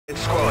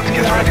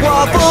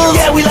Waffles,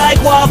 yeah we like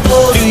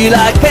waffles. Do you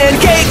like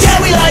pancakes? Yeah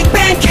we like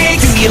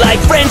pancakes. Do you like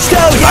French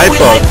toast? Yeah we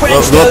like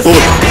French toast.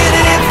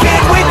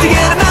 Can't wait to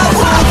get them out.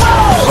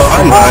 Waffles!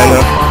 I'm mine.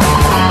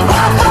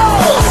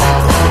 Waffles!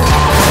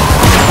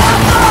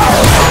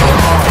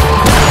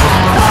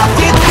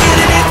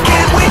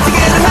 Can't wait to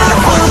get them out.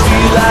 Do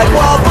you like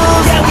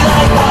waffles? Yeah we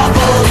like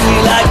waffles. Do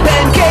you like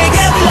pancakes?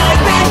 Yeah we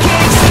like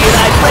pancakes. Do you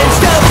like French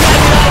toast?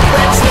 Yeah we like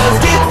French toast.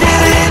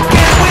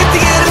 Can't wait to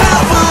get them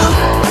out.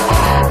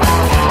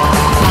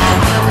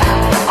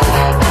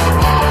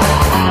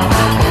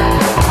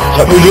 Ich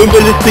hab mir nur ein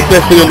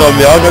Ballistik-Weste genommen,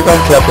 ja, gar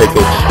kein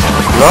Care-Package.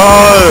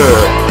 LOL!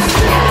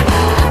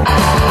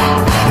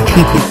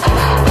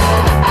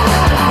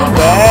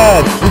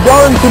 Bad! We're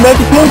going to make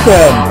a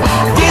Killcam!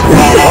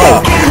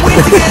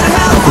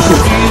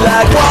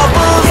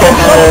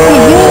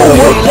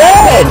 We're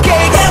dead!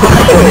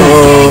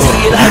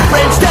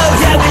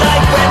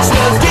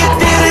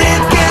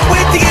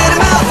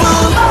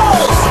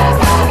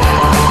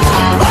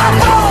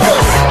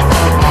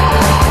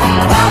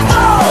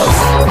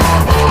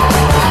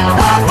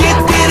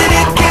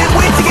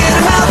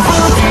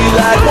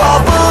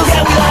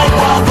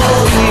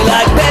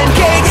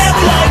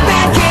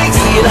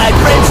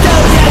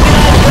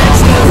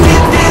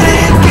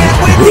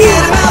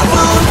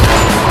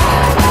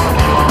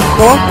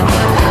 Go on.